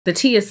The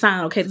T is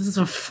silent, okay? This is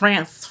from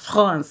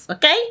France,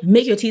 okay?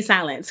 Make your T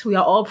silent. We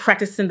are all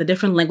practicing the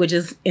different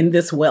languages in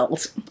this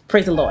world.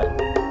 Praise the Lord.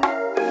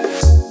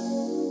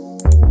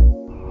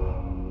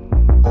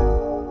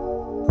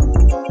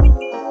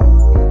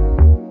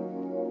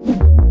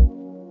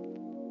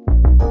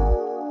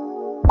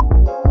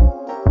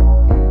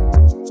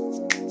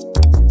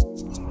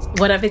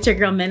 What up, it's your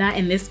girl Mena.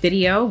 In this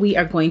video, we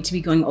are going to be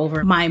going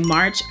over my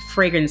March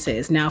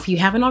fragrances. Now, if you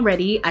haven't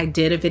already, I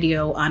did a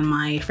video on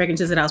my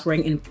fragrances that I was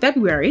wearing in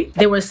February.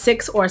 There were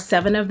 6 or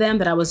 7 of them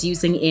that I was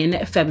using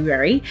in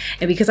February.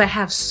 And because I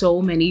have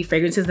so many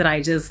fragrances that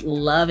I just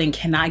love and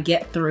cannot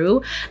get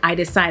through, I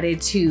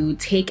decided to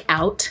take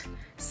out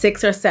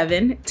 6 or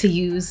 7 to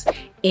use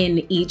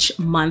in each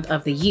month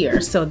of the year.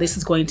 So this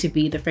is going to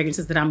be the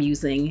fragrances that I'm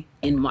using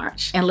in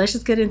March. And let's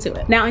just get into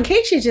it. Now, in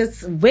case you're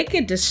just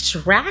wicked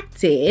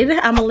distracted,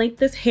 I'm gonna link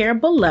this hair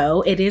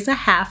below. It is a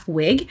half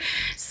wig.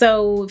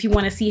 So if you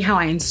wanna see how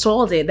I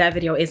installed it, that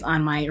video is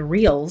on my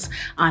reels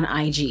on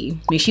IG.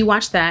 Make sure you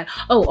watch that.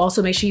 Oh,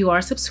 also make sure you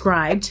are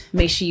subscribed.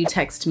 Make sure you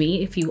text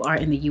me if you are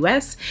in the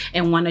US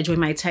and wanna join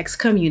my text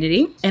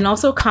community. And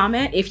also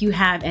comment if you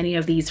have any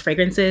of these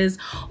fragrances,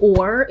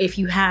 or if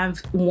you have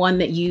one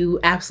that you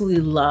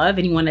absolutely love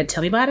and you want to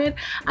tell me about it.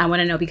 I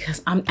want to know,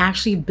 because I'm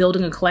actually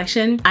building a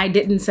collection. I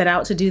didn't set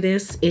out to do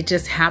this. It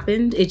just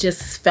happened. It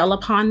just fell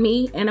upon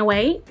me in a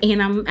way.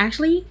 And I'm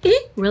actually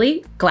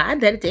really glad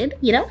that it did,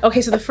 you know?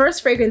 Okay, so the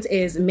first fragrance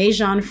is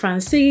Maison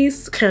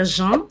Francis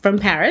Kerjan from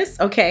Paris,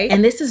 okay?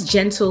 And this is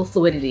Gentle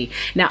Fluidity.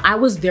 Now, I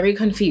was very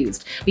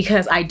confused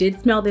because I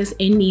did smell this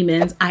in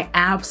Neiman's. I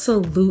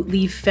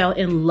absolutely fell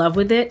in love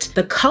with it.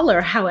 The color,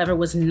 however,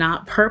 was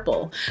not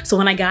purple. So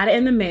when I got it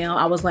in the mail,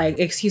 I was like,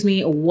 excuse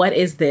me, what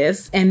is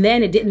this? And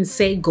then it didn't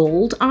say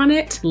gold on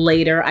it.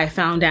 Later, I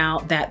found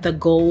out that the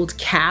gold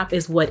cap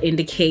is what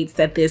indicates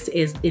that this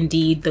is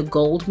indeed the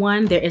gold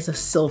one. There is a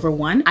silver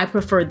one. I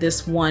prefer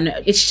this one.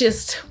 It's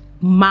just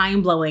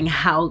mind-blowing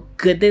how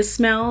good this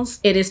smells.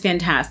 It is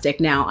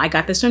fantastic. Now, I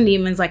got this from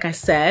Neiman's, like I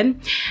said,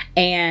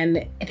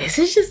 and this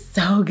is just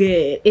so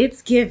good.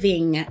 It's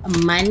giving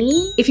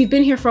money. If you've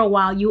been here for a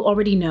while, you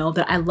already know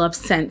that I love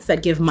scents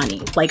that give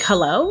money. Like,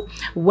 hello,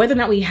 whether or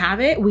not we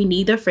have it, we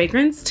need the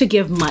fragrance to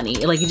give money.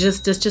 Like,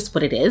 that's just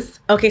what it is.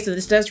 Okay, so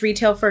this does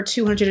retail for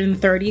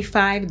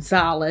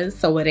 $235,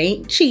 so it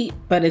ain't cheap,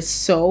 but it's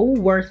so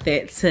worth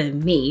it to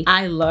me.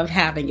 I loved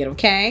having it,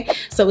 okay?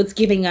 So it's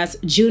giving us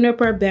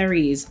juniper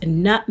berries,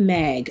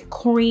 nutmeg,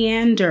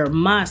 coriander,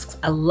 musk.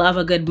 I love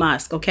a good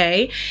musk,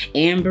 okay?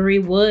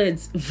 Ambery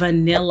woods,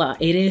 vanilla.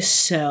 It is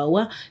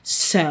so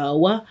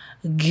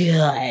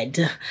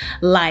good.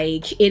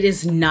 Like, it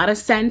is not a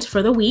scent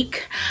for the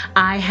weak.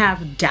 I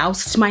have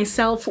doused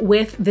myself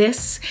with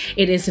this.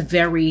 It is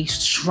very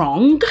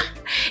strong.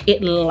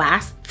 It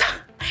lasts.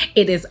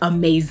 It is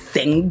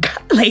amazing.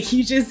 Like,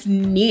 you just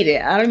need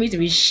it. I don't need to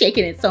be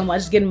shaking it so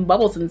much, getting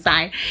bubbles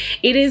inside.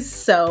 It is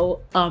so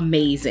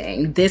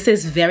amazing. This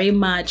is very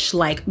much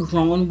like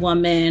grown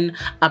woman,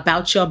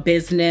 about your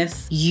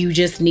business. You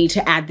just need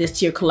to add this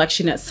to your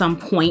collection at some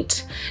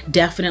point.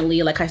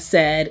 Definitely, like I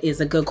said, is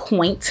a good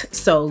point.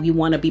 So you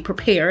want to be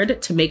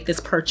prepared to make this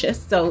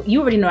purchase. So you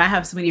already know I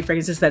have so many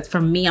fragrances that for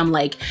me, I'm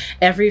like,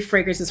 every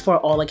fragrance is for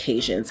all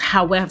occasions.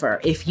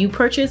 However, if you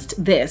purchased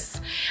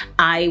this,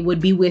 I would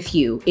be with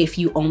you if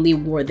you only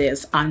wore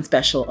this on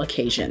special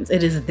occasions.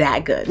 It is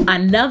that good.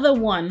 Another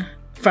one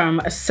from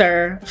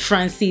Sir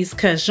Francis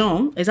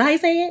Kerjan, is that how you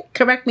say it?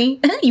 Correct me.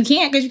 You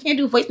can't, because you can't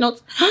do voice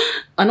notes.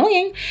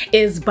 Annoying.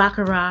 Is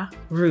Baccarat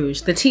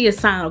Rouge. The T is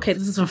silent, okay?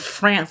 This is from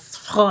France,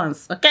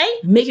 okay?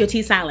 Make your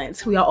T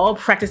silent. We are all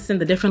practicing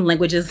the different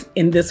languages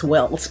in this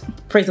world.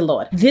 Praise the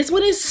Lord. This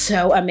one is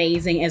so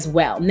amazing as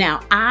well.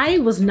 Now, I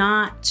was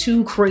not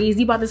too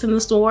crazy about this in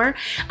the store.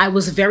 I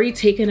was very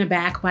taken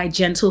aback by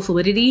Gentle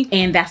Fluidity,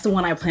 and that's the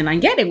one I plan on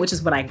getting, which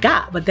is what I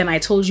got. But then I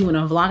told you in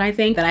a vlog, I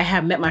think, that I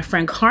had met my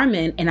friend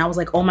Carmen, and I was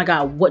like, oh my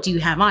God, what do you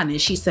have on? And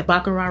she said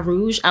Baccarat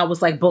Rouge. I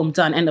was like, boom,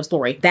 done, end of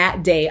story.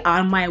 That day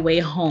on my way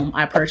home,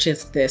 I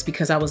purchased this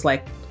because I was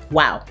like,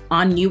 wow,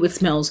 on you, it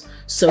smells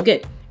so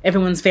good.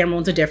 Everyone's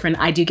pheromones are different.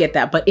 I do get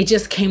that, but it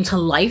just came to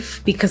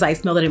life because I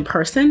smelled it in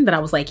person that I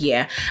was like,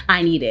 yeah,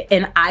 I need it.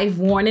 And I've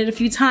worn it a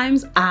few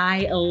times.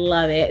 I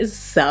love it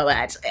so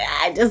much.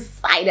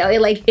 I know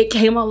it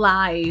came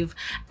alive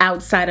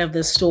outside of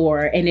the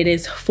store, and it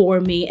is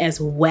for me as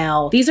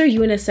well. These are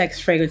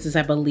unisex fragrances,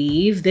 I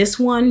believe. This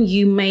one,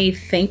 you may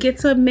think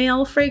it's a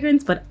male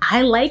fragrance, but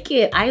I like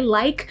it. I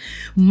like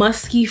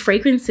musky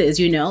fragrances,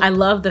 you know? I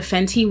love the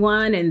Fenty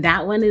one, and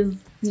that one is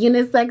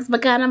unisex,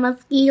 but kind of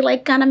musky,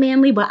 like kind of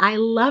manly, but I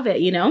love it,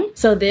 you know?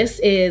 So this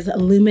is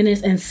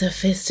luminous and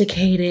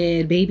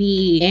sophisticated,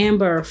 baby.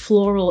 Amber,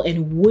 floral,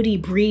 and woody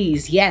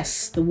breeze.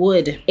 Yes, the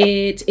wood.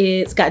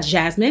 It's got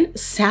jasmine,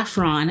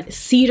 saffron,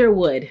 cedar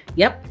wood.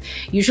 Yep.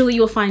 Usually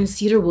you'll find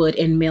cedar wood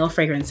in male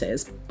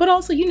fragrances, but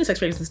also unisex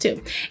fragrances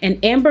too. And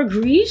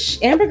ambergris.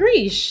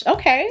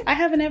 Okay, I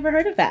haven't ever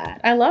heard of that.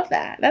 I love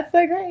that. That's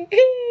so great.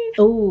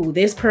 Oh,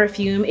 this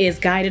perfume is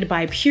guided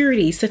by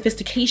purity,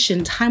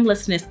 sophistication,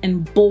 timelessness,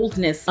 and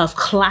boldness of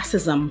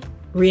classism.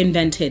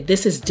 reinvented.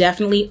 This is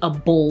definitely a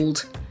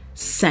bold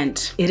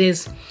scent. It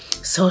is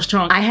so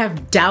strong. I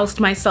have doused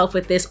myself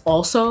with this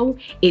also.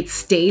 It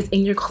stays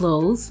in your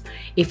clothes.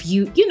 If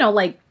you know,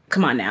 like,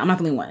 come on now, I'm not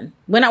the only one.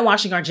 We're not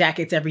washing our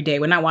jackets every day.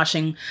 We're not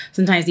washing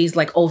sometimes these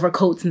like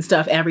overcoats and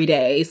stuff every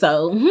day.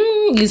 So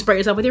you spray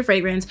yourself with your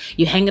fragrance,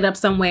 you hang it up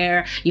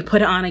somewhere, you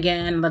put it on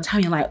again, and by the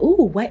time you're like,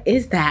 ooh, what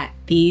is that?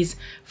 These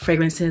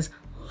fragrances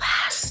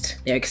last.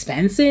 They're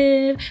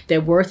expensive, they're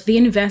worth the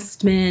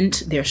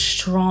investment, they're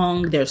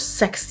strong, they're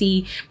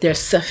sexy, they're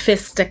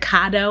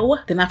sophisticated.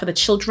 They're not for the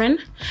children,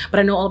 but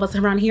I know all of us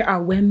around here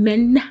are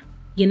women.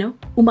 You know,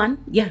 woman,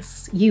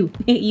 yes, you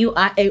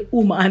are a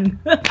woman.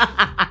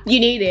 You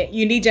need it.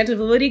 You need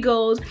Gentility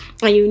Gold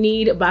and you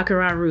need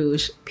Baccarat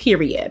Rouge,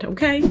 period,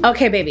 okay?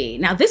 Okay, baby,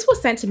 now this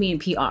was sent to me in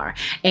PR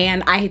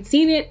and I had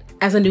seen it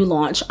as a new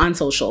launch on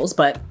socials,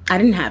 but I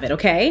didn't have it,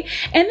 okay?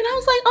 And then I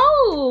was like,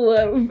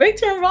 oh,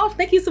 Victor and Rolf,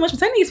 thank you so much for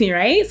sending these to me,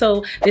 right?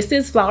 So this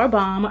is Flower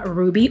Bomb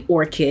Ruby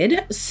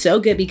Orchid. So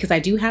good because I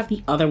do have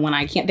the other one.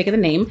 I can't think of the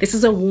name. This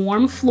is a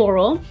warm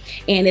floral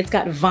and it's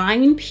got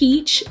vine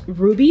peach,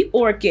 ruby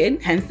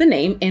orchid, hence the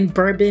name, and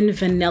bourbon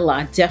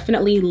vanilla.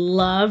 Definitely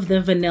love the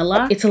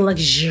vanilla. It's a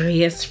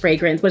luxurious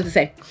fragrance. What does it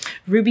say?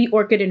 Ruby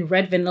orchid and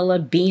red vanilla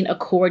bean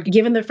accord,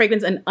 giving the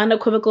fragrance an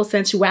unequivocal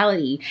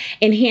sensuality,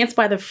 enhanced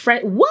by the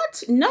fresh, what?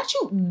 Not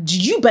you,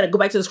 you better go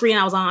back to the screen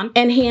I was on.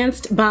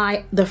 Enhanced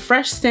by the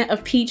fresh scent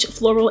of peach,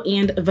 floral,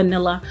 and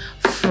vanilla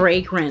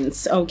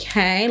fragrance.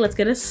 Okay, let's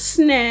get a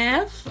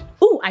sniff.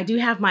 Ooh, I do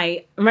have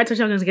my, remember I told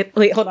you I'm gonna get,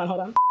 wait, hold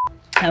on.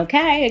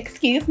 Okay,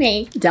 excuse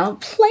me.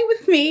 Don't play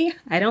with me.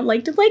 I don't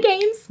like to play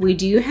games. We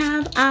do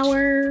have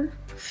our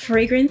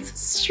fragrance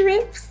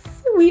strips.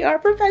 We are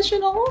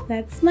professional.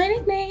 That's my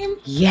nickname.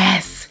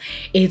 Yes,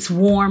 it's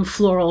warm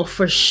floral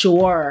for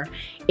sure.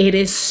 It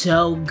is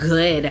so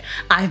good.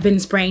 I've been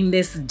spraying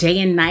this day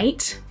and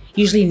night,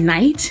 usually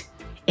night,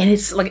 and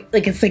it's like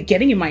it's like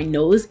getting in my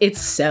nose. It's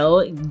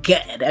so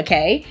good,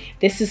 okay?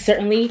 This is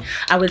certainly,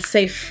 I would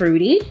say,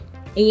 fruity,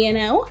 you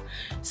know?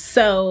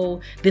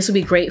 So this would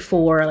be great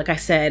for, like I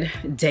said,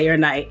 day or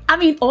night. I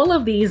mean, all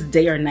of these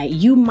day or night.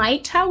 You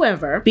might,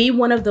 however, be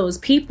one of those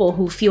people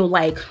who feel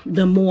like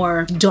the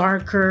more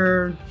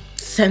darker,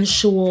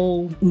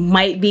 sensual,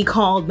 might be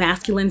called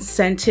masculine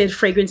scented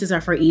fragrances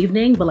are for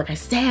evening. But like I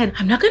said,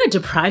 I'm not gonna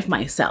deprive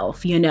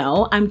myself, you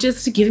know? I'm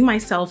just giving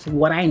myself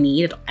what I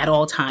need at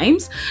all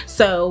times.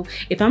 So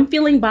if I'm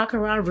feeling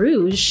Baccarat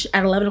Rouge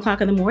at 11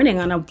 o'clock in the morning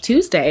on a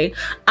Tuesday,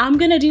 I'm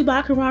gonna do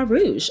Baccarat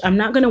Rouge. I'm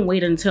not gonna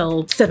wait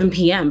until 7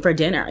 p.m. for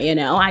dinner, you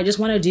know? I just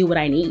wanna do what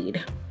I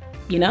need.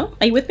 You know,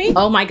 are you with me?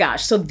 Oh my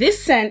gosh, so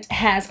this scent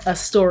has a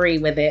story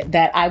with it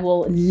that I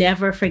will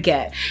never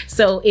forget.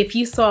 So if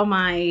you saw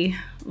my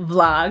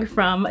vlog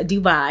from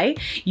Dubai,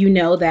 you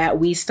know that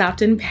we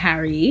stopped in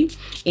Paris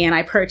and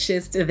I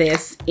purchased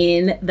this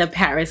in the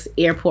Paris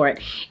airport.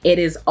 It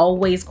is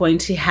always going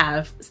to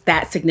have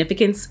that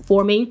significance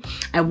for me.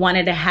 I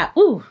wanted to have,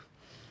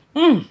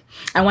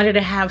 I wanted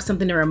to have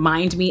something to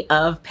remind me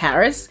of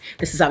Paris.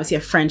 This is obviously a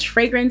French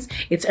fragrance.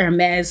 It's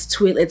Hermes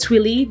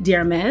Tuiles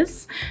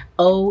d'Hermes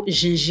Eau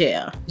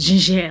Ginger.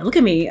 Ginger, look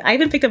at me. I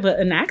even picked up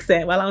an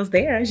accent while I was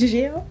there.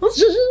 Ginger.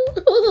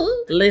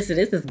 Listen,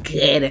 this is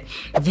good.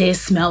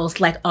 This smells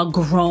like a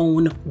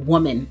grown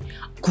woman,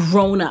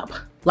 grown up.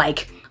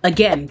 Like,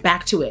 again,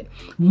 back to it.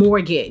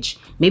 Mortgage,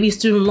 maybe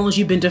student loans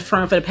you've been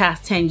deferring for the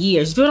past 10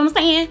 years. You feel what I'm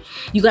saying?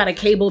 You got a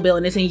cable bill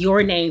and it's in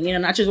your name, you know,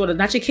 not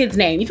your kid's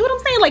name. You feel what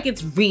I'm saying? Like,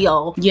 it's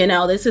real. You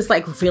know, this is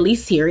like really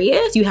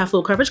serious. You have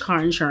full coverage car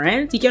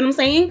insurance. You get what I'm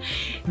saying?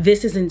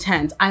 This is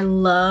intense. I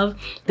love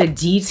the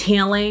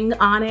detailing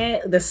on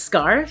it. The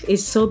scarf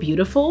is so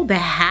beautiful. The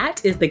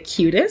hat is the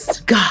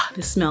cutest. God,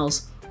 this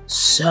smells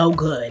so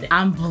good.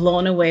 I'm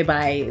blown away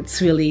by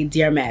Tuiles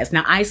d'Hermes.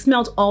 Now, I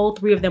smelled all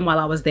three of them while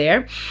I was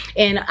there,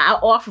 and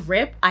off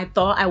rip, I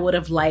thought I would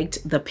have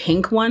liked the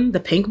pink one, the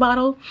pink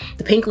bottle,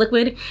 the pink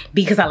liquid,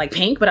 because I like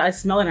pink, but I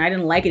smelled it and I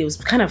didn't like it. It was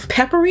kind of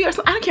peppery or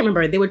something. I can't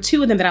remember. There were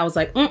two of them that I was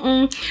like,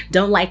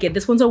 don't like it.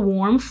 This one's a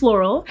warm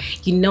floral.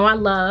 You know I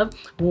love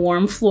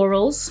warm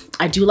florals.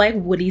 I do like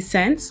woody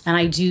scents, and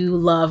I do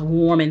love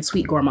warm and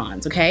sweet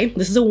gourmands, okay?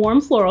 This is a warm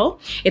floral.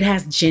 It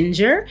has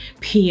ginger,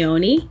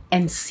 peony,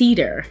 and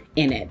cedar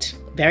in it.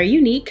 Very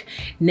unique.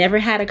 Never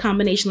had a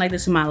combination like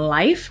this in my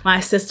life. My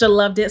sister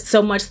loved it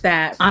so much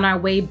that on our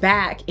way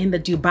back in the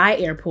Dubai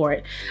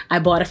airport, I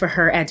bought it for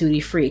her at duty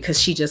free because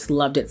she just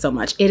loved it so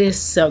much. It is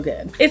so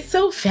good. It's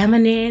so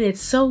feminine.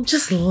 It's so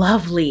just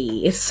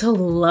lovely. It's so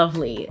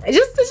lovely. It's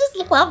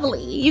just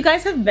lovely. You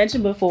guys have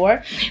mentioned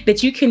before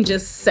that you can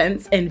just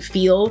sense and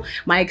feel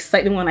my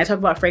excitement when I talk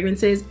about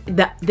fragrances.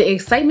 The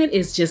excitement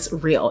is just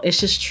real. It's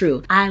just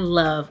true. I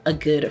love a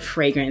good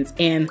fragrance.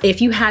 And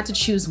if you had to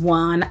choose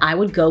one, I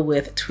would go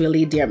with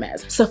Tuiles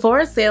d'Hermes.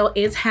 Sephora sale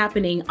is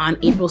happening on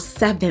April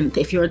 7th.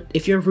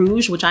 If you're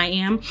Rouge, which I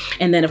am,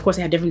 and then of course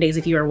I have different days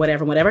if you're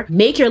whatever,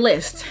 make your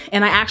list.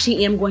 And I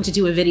actually am going to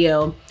do a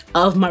video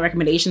of my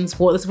recommendations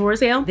for the Sephora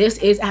sale, this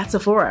is at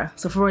Sephora.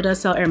 Sephora does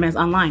sell Hermes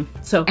online.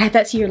 So add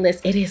that to your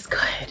list. It is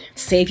good.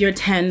 Save your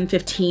 10,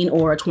 15,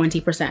 or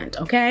 20%,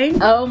 okay?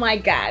 Oh my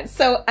God.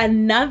 So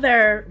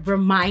another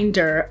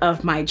reminder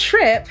of my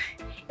trip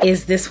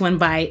is this one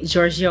by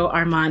Giorgio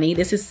Armani.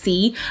 This is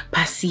Si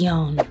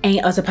Passion.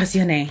 And also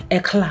Passione,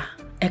 Eclat.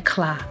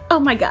 Eclat. Oh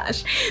my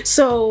gosh.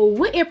 So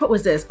what airport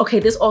was this? Okay,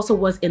 this also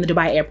was in the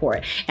Dubai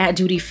airport at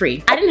duty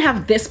free. I didn't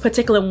have this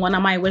particular one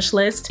on my wish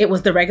list. It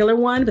was the regular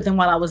one, but then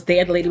while I was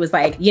there, the lady was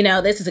like, you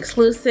know, this is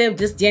exclusive,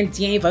 this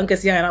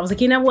and I was like,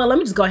 you know what, let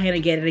me just go ahead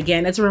and get it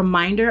again. It's a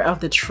reminder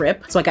of the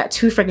trip. So I got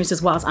 2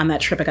 fragrances while I was on that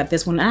trip. I got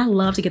this one, and I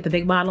love to get the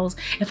big bottles.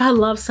 If I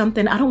love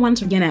something, I don't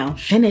want it to, you know,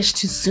 finish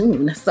too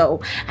soon. So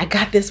I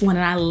got this one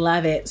and I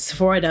love it.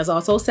 Sephora does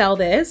also sell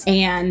this,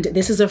 and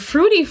this is a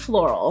fruity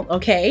floral,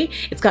 okay?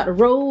 It's got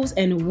rose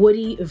and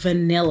woody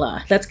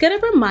vanilla. Let's get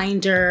a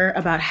reminder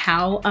about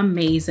how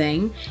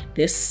amazing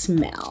this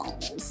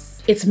smells.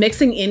 It's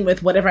mixing in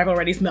with whatever I've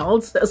already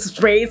smelled,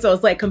 sprayed, so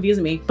it's like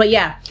confusing me. But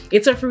yeah,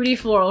 it's a fruity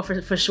floral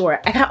for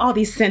sure. I got all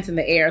these scents in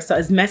the air, so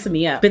it's messing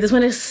me up. But this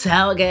one is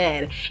so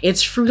good.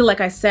 It's fruity, like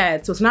I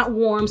said, so it's not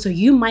warm, so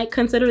you might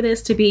consider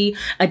this to be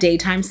a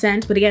daytime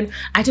scent. But again,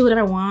 I do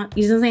whatever I want.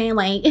 You know what I'm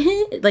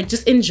saying? Like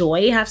just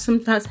enjoy, have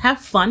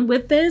fun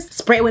with this.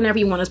 Spray it whenever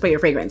you want to spray your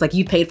fragrance. Like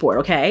you paid for it,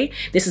 okay?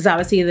 This is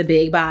obviously the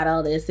big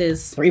bottle. This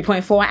is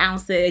 3.4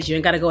 ounces. You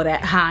ain't gotta go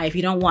that high if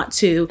you don't want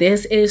to.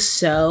 This is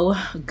so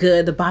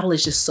good. The bottle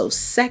is just so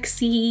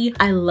sexy.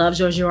 I love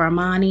Giorgio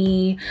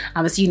Armani.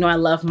 Obviously, you know I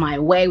love My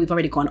Way. We've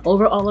already gone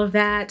over all of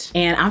that.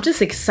 And I'm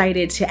just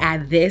excited to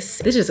add this.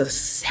 This is a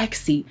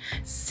sexy,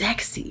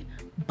 sexy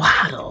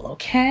bottle,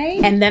 okay?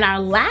 And then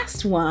our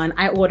last one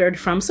I ordered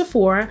from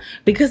Sephora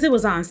because it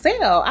was on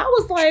sale. I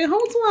was like,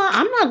 hold on,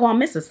 I'm not gonna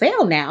miss a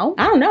sale now.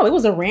 I don't know, it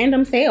was a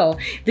random sale.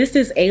 This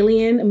is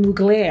Alien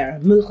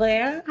Mugler.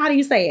 Mugler? How do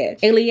you say it?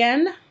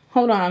 Alien?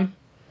 Hold on.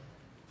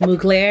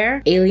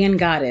 Mugler Alien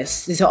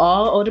Goddess. These are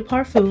all eau de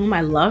parfum.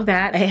 I love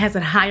that. It has a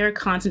higher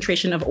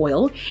concentration of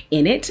oil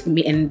in it,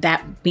 and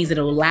that means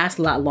it'll last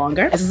a lot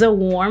longer. This is a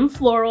warm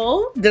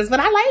floral. This is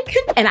what I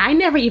like. And I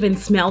never even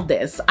smelled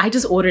this. I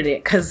just ordered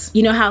it because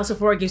you know how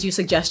Sephora gives you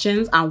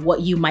suggestions on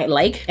what you might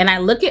like. And I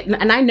look at,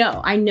 and I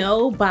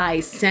know by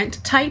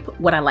scent type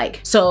what I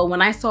like. So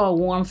when I saw a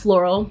warm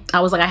floral,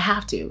 I was like,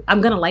 I'm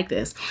gonna like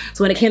this.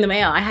 So when it came in the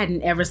mail, I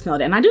hadn't ever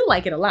smelled it, and I do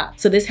like it a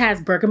lot. So this has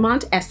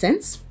bergamot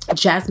essence,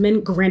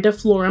 jasmine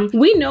grandiflorum.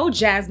 We know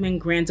jasmine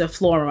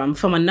grandiflorum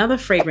from another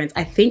fragrance.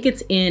 I think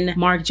it's in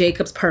Marc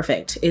Jacobs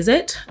Perfect. Is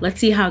it? Let's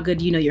see how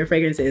good you know your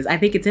fragrance is. I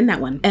think it's in that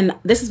one. And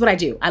this is what I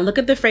do. I look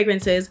at the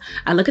fragrances,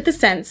 I look at the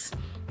scents,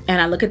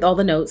 and I look at all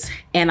the notes,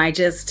 and I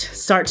just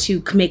start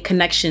to make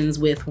connections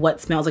with what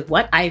smells like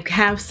what. I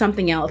have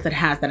something else that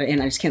has that in.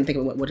 I just can't think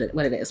of what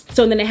it is.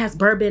 So then it has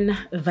bourbon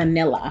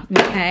vanilla,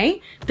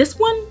 okay? This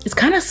one is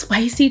kind of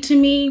spicy to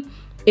me.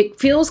 It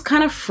feels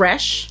kind of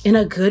fresh in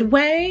a good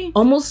way,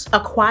 almost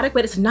aquatic,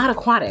 but it's not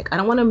aquatic. I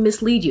don't want to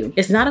mislead you.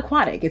 It's not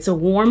aquatic. It's a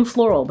warm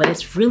floral, but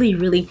it's really,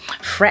 really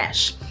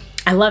fresh.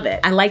 I love it.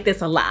 I like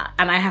this a lot.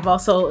 And I have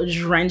also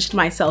drenched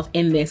myself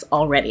in this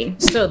already.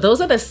 So those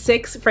are the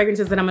 6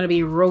 fragrances that I'm gonna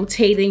be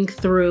rotating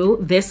through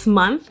this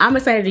month. I'm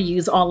excited to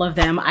use all of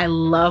them. I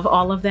love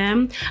all of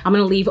them. I'm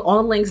gonna leave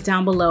all the links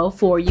down below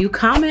for you.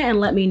 Comment and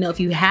let me know if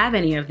you have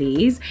any of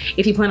these,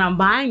 if you plan on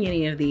buying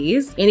any of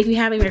these, and if you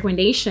have any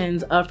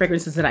recommendations of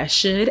fragrances that I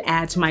should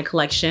add to my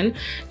collection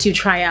to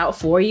try out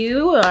for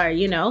you, or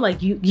you know,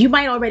 like you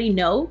might already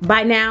know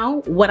by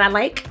now what I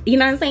like, you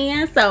know what I'm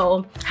saying?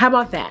 So how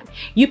about that?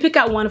 You pick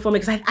out one for me,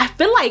 because I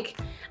feel like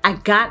I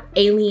got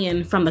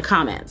Alien from the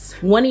comments.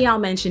 One of y'all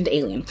mentioned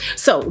Alien.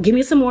 So give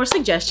me some more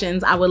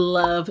suggestions. I would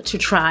love to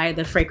try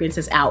the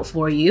fragrances out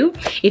for you.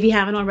 If you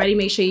haven't already,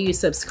 make sure you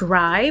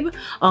subscribe.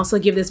 Also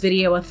give this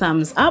video a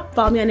thumbs up.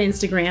 Follow me on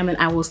Instagram, and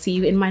I will see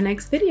you in my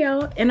next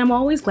video. And I'm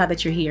always glad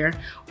that you're here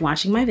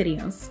watching my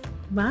videos.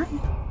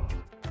 Bye.